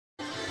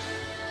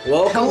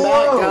Welcome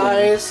back,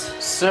 guys.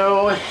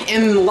 So,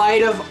 in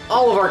light of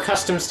all of our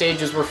custom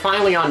stages, we're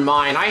finally on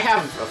mine. I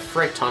have a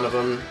frick ton of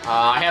them.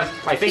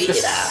 I think,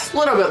 just a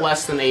little bit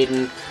less than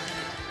Aiden.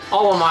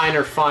 All of mine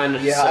are fun.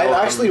 Yeah, so, I've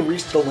actually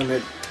reached the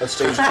limit of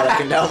stages that I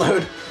can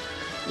download.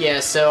 Yeah,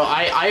 so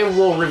I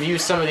will review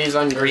some of these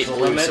on Great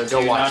Blue, so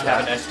go watch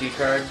that. Do you not have an SD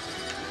card?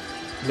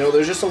 No,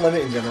 there's just a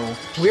limit in general.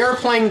 We are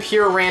playing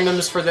pure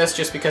randoms for this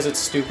just because it's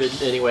stupid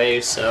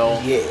anyway,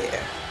 so...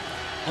 Yeah.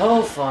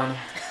 Oh, fun.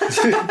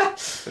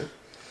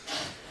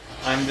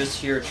 I'm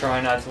just here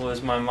trying not to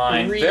lose my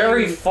mind.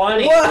 Very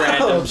funny,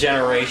 random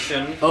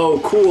generation.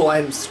 Oh, cool,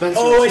 I'm Spencer.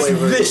 Oh, it's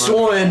this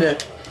one!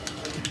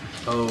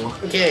 Oh.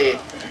 Okay,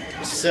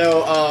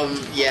 so,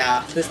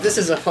 yeah, this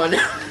is a fun...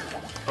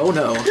 Oh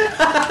no.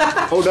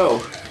 Oh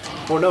no.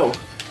 Oh no.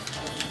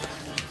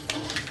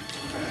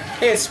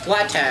 Hey, it's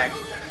Splat Tag.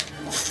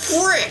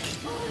 Frick!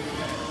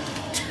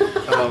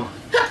 Oh.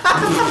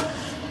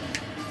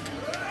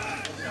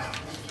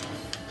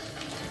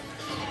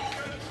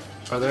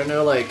 Are there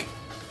no, like...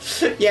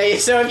 Yeah,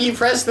 so if you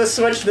press the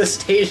switch, the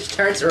stage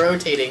starts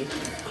rotating.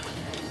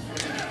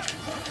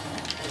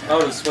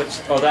 Oh, the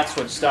switch. Oh, that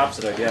switch stops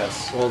it, I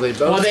guess. Well, they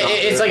both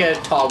it's like a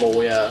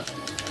toggle, yeah.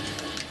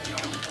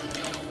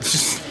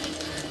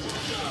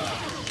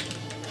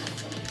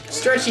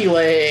 Stretchy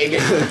leg.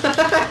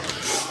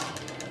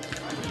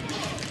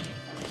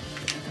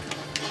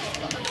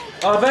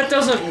 Oh, that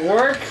doesn't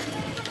work.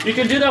 You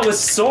can do that with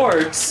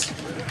swords.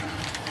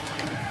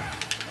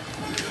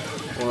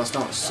 Well, that's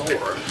not a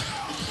sword.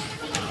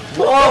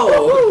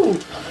 Whoa!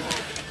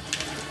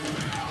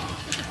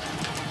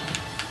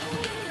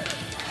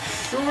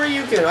 Sure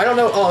you can. I don't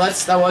know. Oh,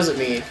 that wasn't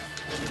me.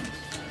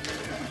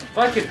 If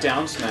I could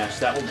down smash,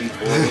 that would be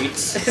great.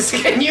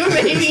 Can you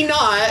maybe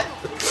not?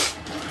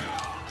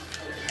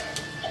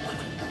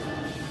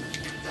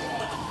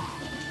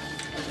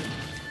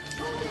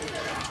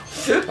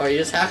 Oh, you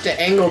just have to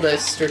angle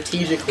this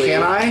strategically.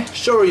 Can I?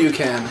 Sure you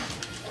can.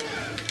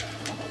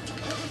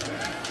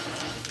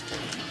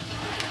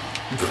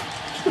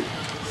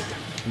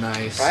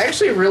 Nice. I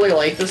actually really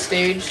like this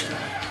stage.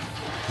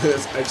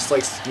 I just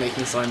like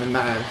making Simon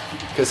mad.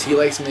 Because he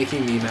likes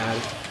making me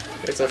mad.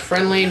 It's a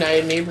friendly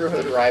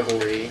neighborhood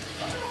rivalry.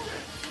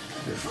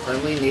 Your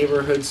friendly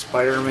neighborhood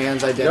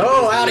Spider-Man's identity.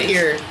 No, out of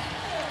here!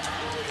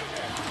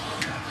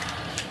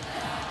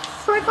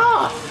 Frick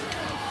off!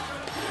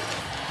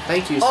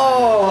 Thank you, Simon.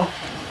 Oh!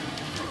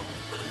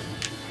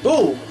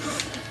 Ooh!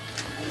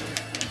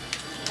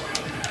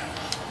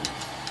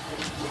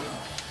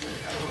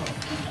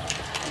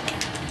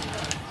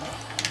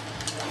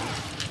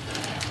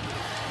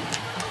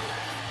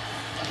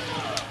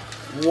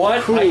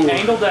 What? Cool. I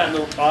angled that in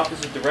the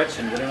opposite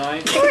direction, didn't I?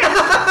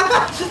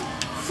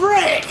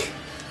 Frick!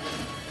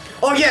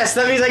 Oh yes,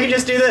 that means I can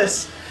just do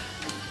this.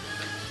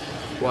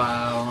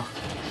 Wow.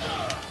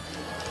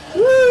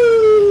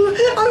 Woo!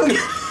 I'm good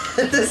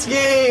at this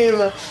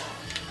game!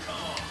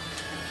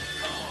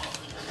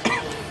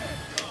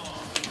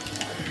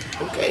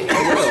 Okay,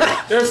 I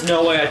will. There's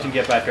no way I can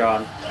get back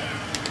on.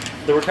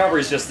 The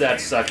recovery's just that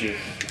sucky.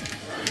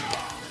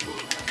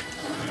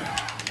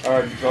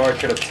 Or I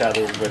could have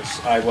tethered, which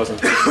I wasn't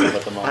thinking of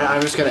at the moment.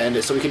 I'm just gonna end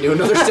it so we can do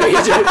another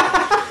stage.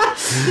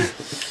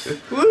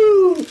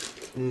 Woo!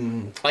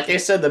 Like I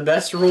said, the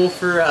best rule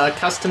for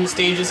custom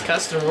stages,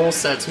 custom rule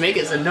sets, make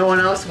it so no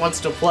one else wants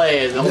to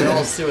play, and they'll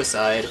all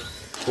suicide.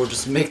 Or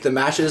just make the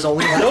matches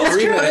only last Those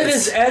 3 counted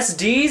minutes. as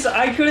SDs?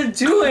 I couldn't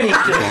do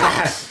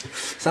anything!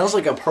 Sounds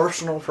like a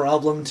personal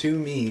problem to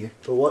me.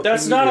 But what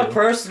That's can you not do? a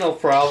personal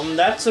problem,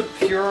 that's a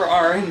pure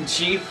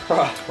RNG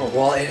problem.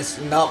 Well, it's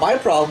not my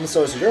problem,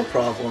 so it's your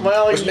problem.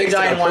 Well, Which you makes it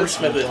died a once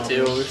personal with it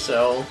problem. too,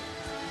 so...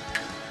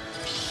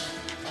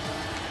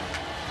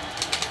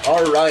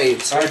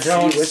 Alright, I let's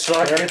don't see which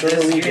suck at character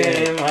this we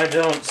get. game, I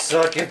don't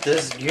suck at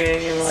this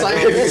game, Simon, I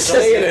if don't you're suck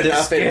saying at it this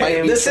enough, it might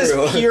game. be This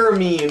true. is pure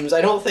memes. I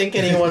don't think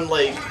anyone,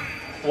 like...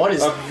 What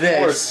is Of this?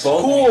 course,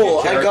 both Cool,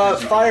 of you I got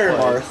characters you Fire can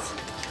play. Marth.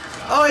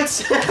 Oh,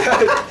 it's...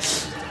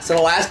 It's an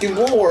Alaskan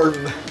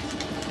bullworm.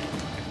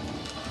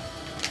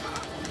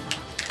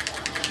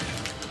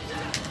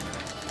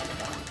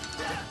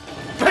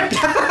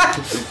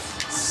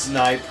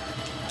 Snipe.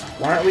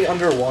 Why aren't we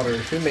underwater?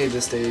 Who made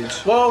this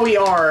stage? Well, we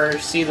are.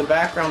 See, the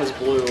background is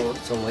blue.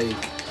 It's a lake.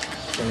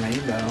 It's a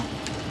rainbow.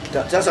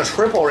 That's a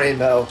triple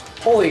rainbow.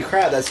 Holy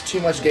crap, that's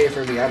too much gay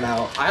for me. I'm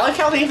out. I like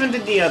how they even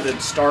did the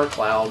star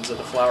clouds, or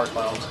the flower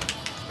clouds.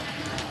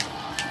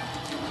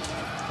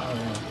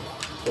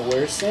 But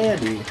where's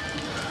Sandy?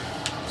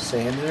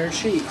 Sand in her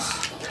cheeks.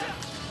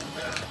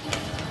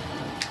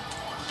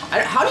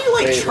 How do you,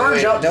 like,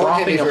 charge up No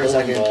one hit dropping me a for a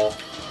bowling second. ball?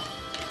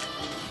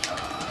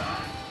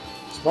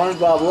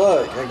 SpongeBob,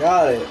 look, I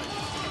got it.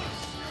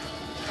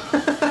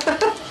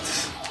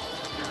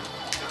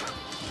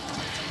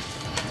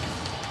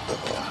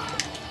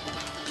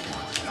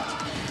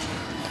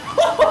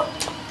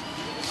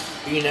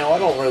 You know, I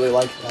don't really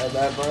like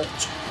that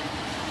much.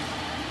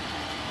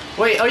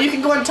 Wait, oh, you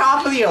can go on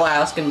top of the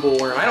Alaskan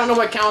bullworm. I don't know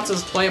what counts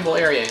as playable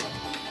area.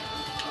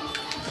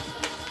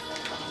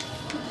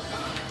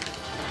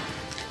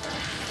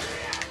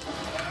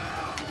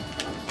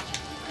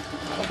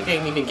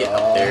 think I can even get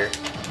up there.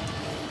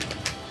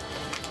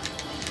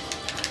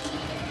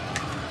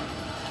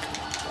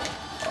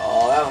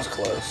 Oh, that was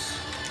close.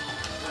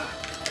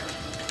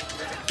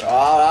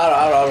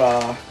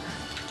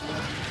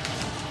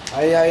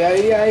 Ay, ay,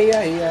 ay, ay,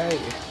 ay, ay.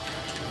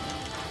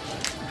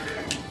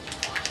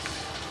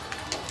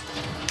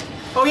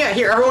 Oh yeah,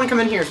 here, everyone come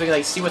in here so we can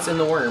like see what's in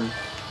the worm.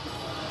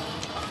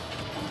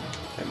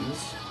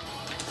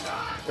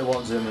 It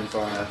won't zoom in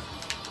far enough.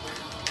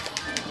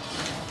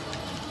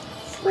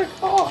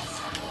 Frick off.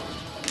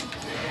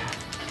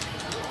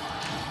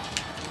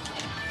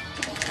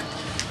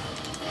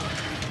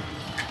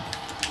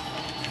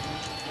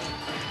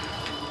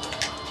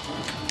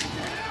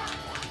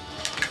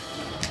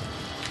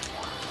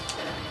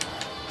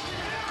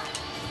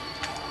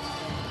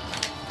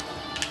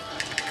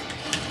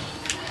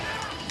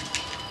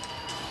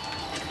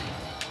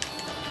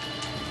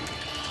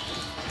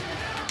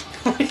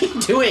 What are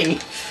you doing?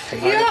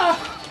 Yeah.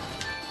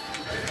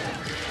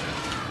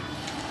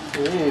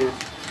 Ooh.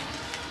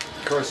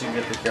 Of course, you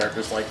get the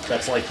characters like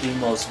that's like the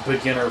most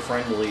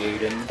beginner-friendly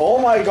Aiden.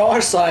 Oh my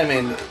gosh,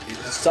 Simon.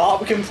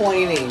 Stop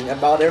complaining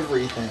about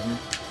everything.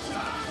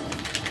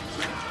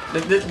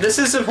 This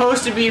is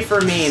supposed to be for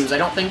memes. I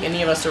don't think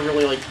any of us are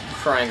really like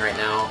trying right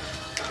now.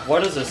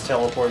 What does this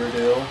teleporter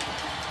do?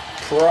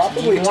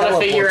 Probably You wanna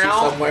figure teleport you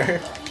out?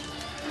 somewhere.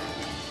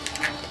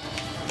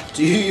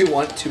 Do you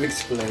want to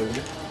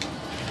explode?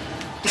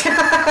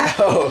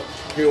 Oh,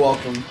 you're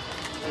welcome.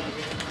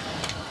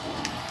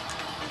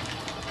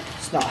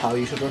 It's not how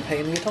you should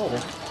repay me at all.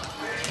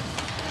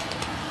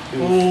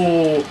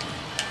 Ooh.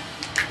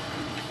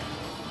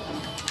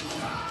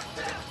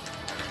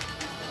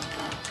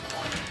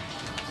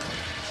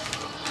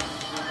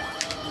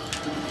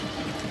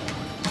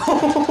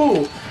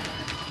 Oh.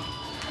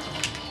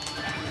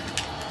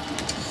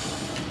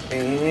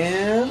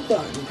 And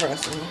button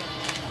pressing.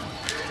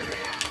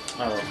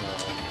 I don't know.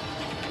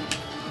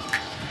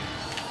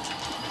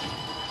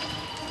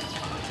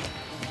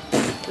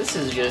 This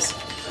is just...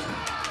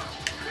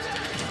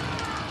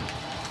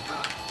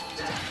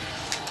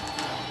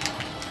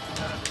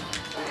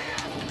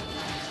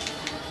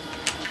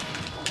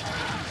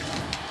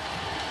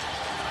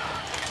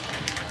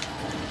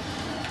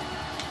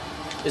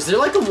 Is there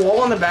like a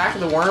wall on the back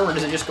of the worm, or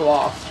does it just go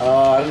off?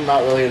 I'm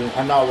not willing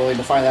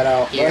to find that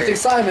out. But I think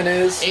Simon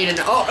is. Aiden,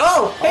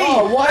 oh, hey,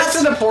 Oh, what? That's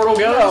where the portal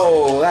goes.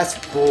 No, that's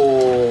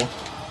bull.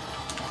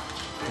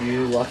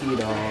 You lucky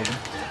dog.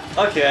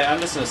 Okay, I'm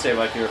just gonna stay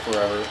back here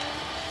forever.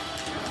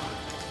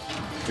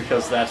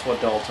 Because that's what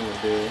Dalton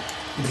would do.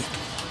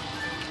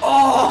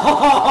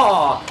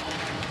 Oh!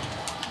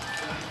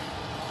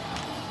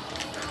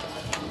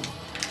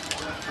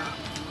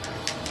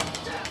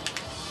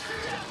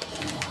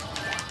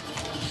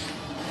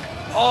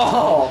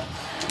 Oh!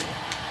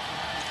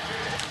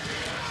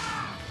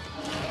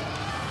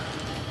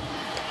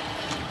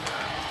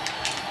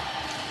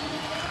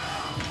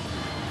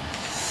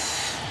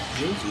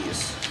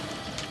 Jinkies.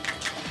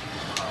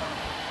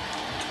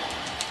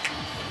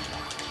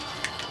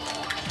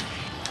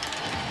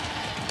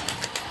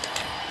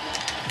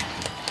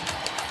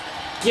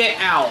 Get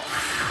out!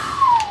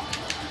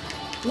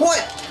 What?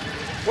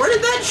 Where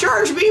did that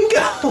charge beam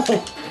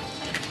go?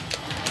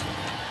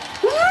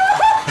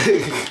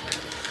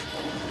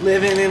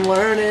 Living and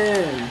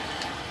learning.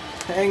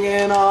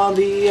 Hanging on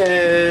the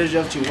edge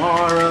of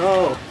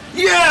tomorrow.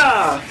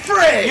 Yeah!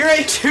 Frick! You're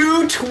at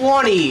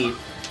 220!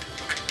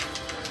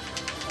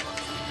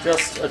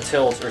 Just a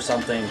tilt or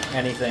something.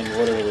 Anything,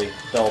 literally.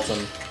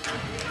 Dalton.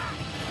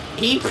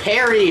 He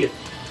parried!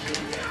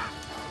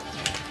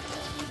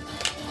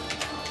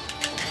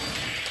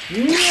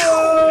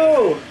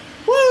 No!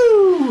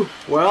 Woo!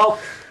 Well,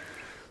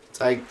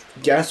 I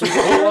guess we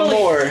can one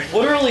more.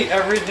 Literally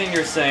everything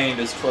you're saying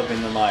is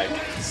clipping the mic.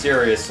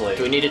 Seriously.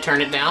 Do we need to turn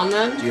it down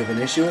then? Do you have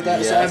an issue with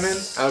that,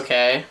 Yes. Simon?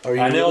 Okay. Are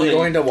you I know really that-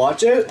 going to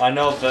watch it? I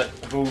know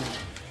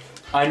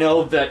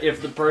that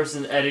if the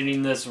person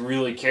editing this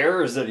really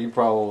cares, that he'd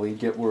probably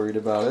get worried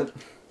about it.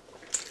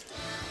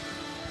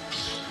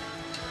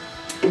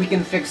 We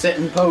can fix it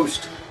in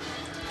post.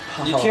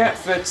 You can't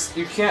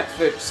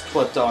fix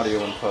clipped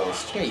audio in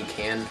post. Yeah, you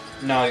can.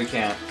 No, you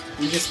can't.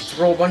 You just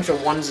throw a bunch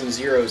of ones and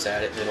zeros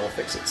at it and it'll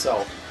fix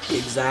itself.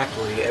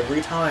 Exactly,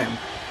 every time.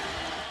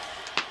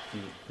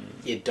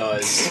 It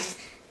does.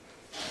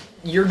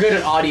 You're good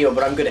at audio,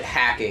 but I'm good at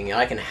hacking, and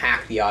I can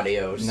hack the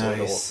audio so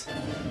Nice.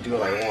 it'll do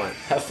what I want.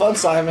 Have fun,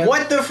 Simon.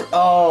 What the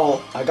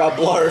oh. I got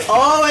blarf.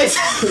 Oh,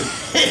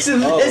 it's in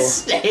this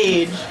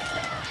stage.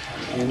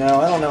 You know,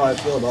 I don't know how I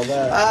feel about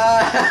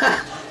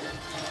that.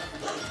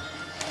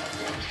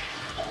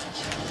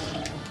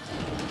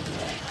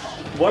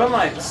 What am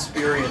I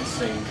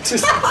experiencing?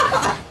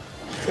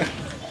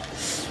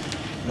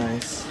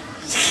 Nice.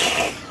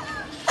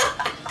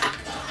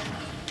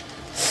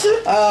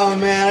 Oh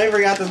man, I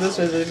forgot that this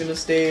was even a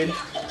stage.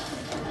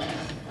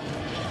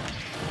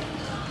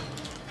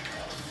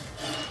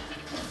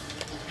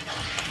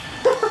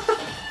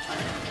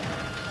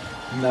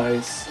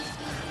 Nice.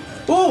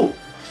 Ooh!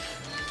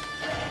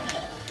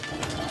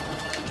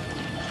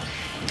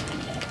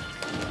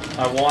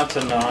 I want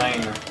a 9.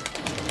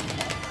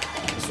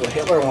 That's what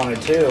Hitler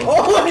wanted too.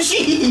 Oh,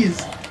 jeez!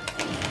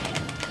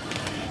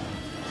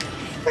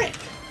 Frick.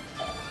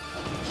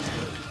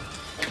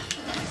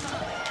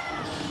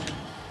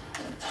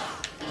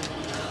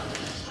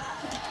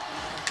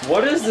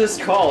 What is this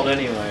called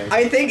anyway?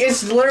 I think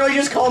it's literally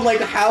just called like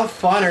have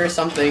fun or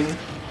something.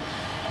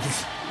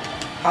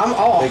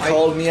 They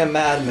called me a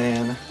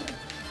madman.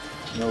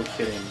 No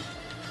kidding.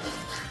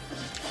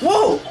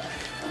 Whoa!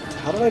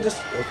 How did I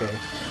just... Okay.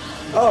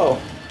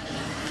 Oh.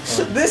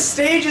 This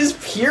stage is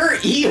pure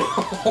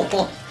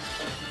evil.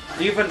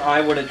 Even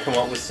I wouldn't come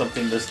up with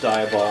something this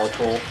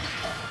diabolical.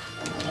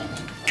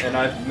 And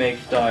I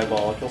make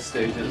diabolical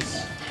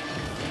stages.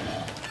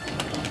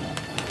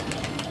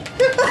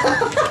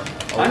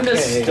 I'm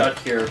just stuck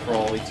here for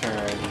all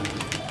eternity.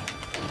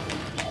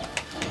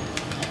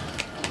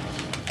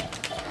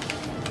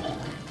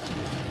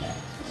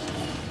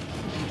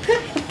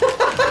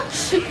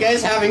 You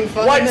guys having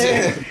fun? What?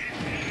 There?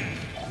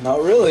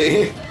 Not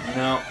really.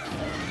 No.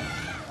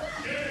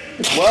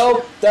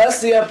 Well, that's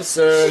the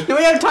episode. Do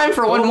we have time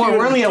for one more?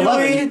 We're only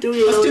 11. Do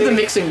we Let's do really? the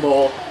mixing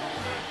bowl.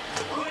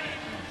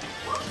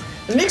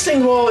 The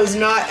mixing bowl is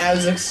not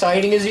as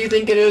exciting as you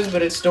think it is,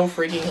 but it's still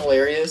freaking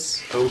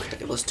hilarious.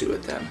 Okay, let's do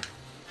it then.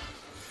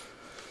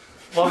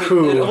 Well, I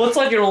mean, it looks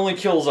like it only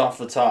kills off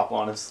the top,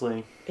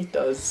 honestly. It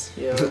does,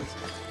 yeah.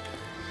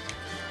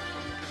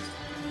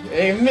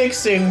 A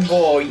mixing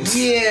bowl,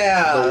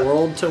 yeah! The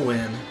world to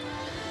win.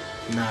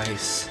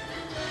 Nice.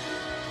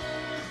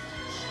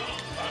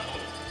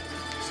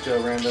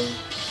 Still random.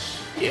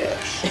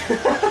 Yes.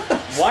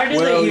 Why did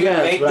they even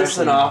yeah, make this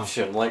an actually-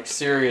 option? Like,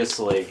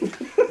 seriously.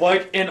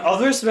 Like, in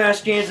other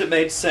Smash games it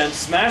made sense.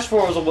 Smash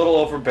 4 was a little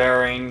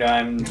overbearing.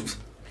 I mean,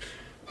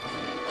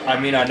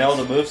 I know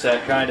the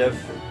moveset, kind of.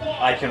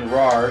 I can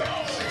roar.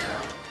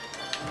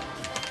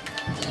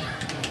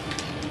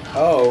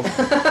 Oh.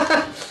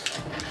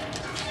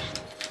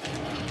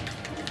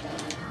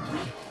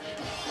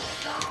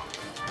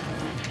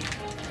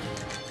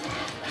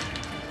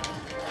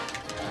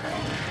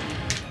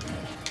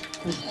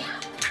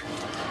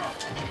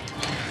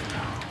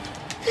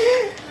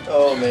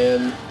 Oh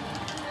man.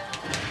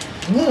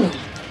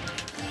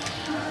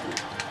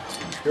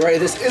 You're right,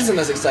 this isn't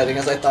as exciting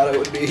as I thought it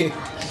would be.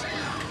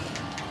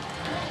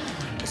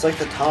 It's like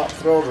the top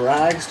throw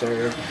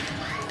dragster.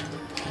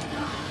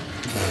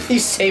 You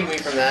saved me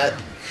from that.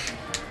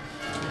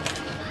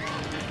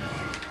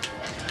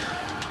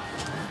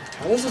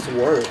 How does this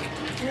work?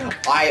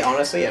 I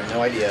honestly have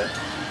no idea.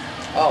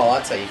 Oh,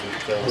 that's how you can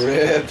kill this.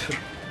 Rip.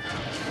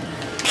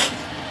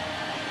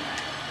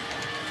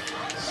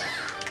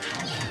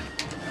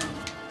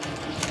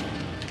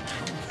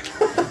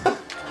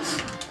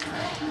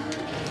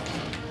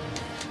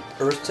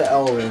 Earth to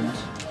Elrond.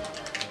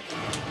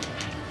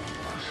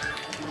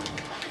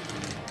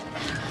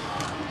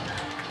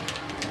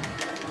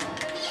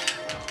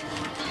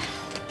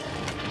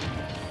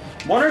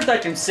 Wonder if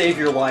that can save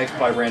your life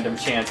by random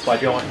chance by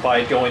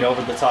going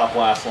over the top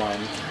last line.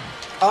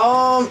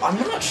 I'm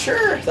not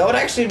sure. That would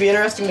actually be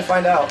interesting to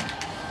find out.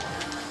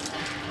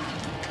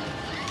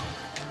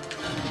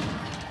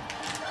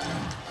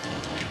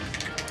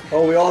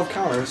 Oh, we all have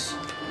counters.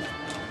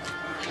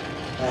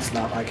 That's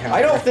not my counter.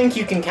 I don't think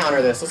you can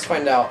counter this. Let's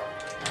find out.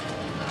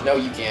 No,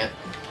 you can't.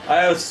 I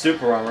have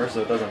super armor,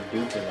 so it doesn't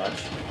do too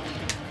much.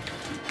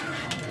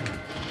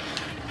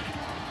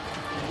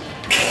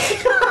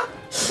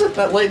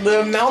 But like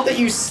the amount that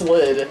you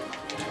slid.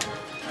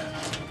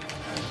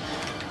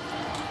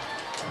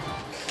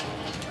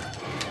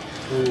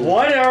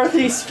 What are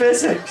these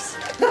physics?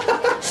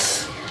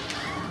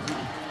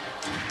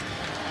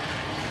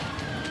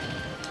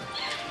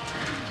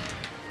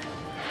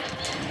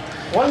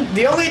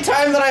 The only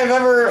time that I've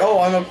ever... Oh,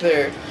 I'm up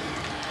there.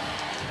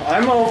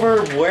 I'm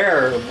over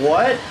where?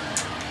 What?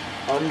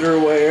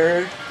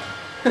 Underwear.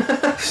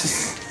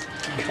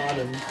 Got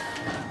him.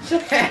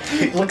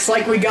 Looks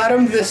like we got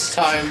him this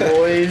time,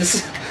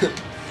 boys.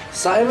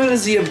 Simon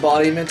is the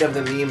embodiment of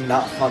the meme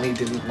not funny,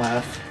 didn't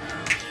laugh.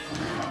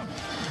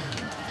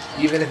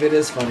 Even if it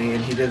is funny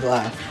and he did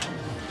laugh,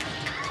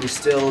 he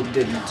still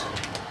didn't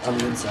on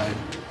the inside.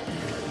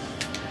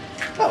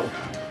 Oh.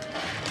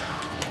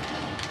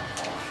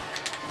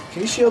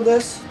 Can you shield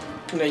this?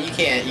 No, you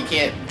can't. You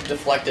can't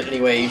deflect it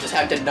anyway. You just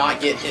have to not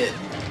get hit.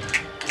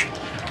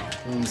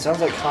 Sounds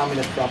like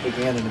communist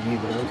propaganda to me,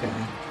 but okay.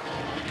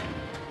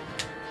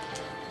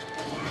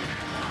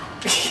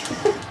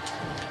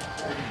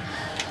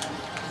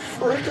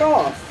 Frick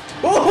off!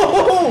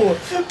 Whoa!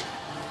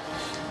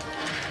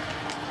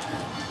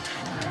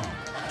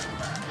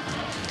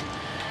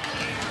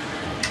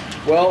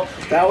 Well,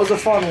 that was a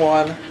fun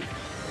one.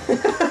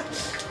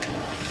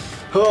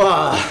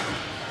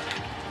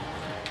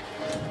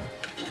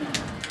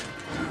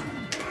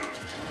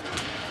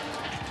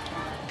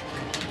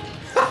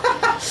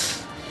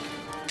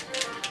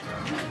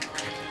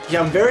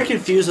 Yeah, I'm very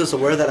confused as to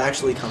where that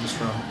actually comes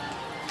from.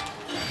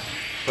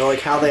 Or like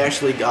how they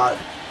actually got...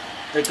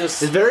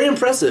 It's very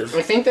impressive.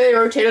 I think they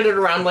rotated it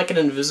around like an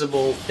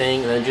invisible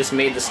thing and then just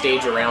made the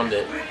stage around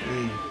it.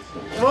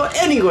 Well,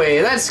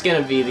 anyway, that's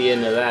gonna be the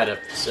end of that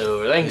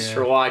episode. Thanks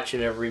for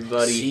watching,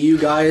 everybody. See you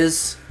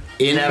guys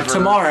Never.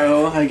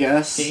 tomorrow, I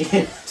guess.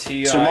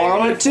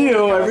 Tomorrow at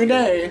 2 every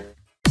day.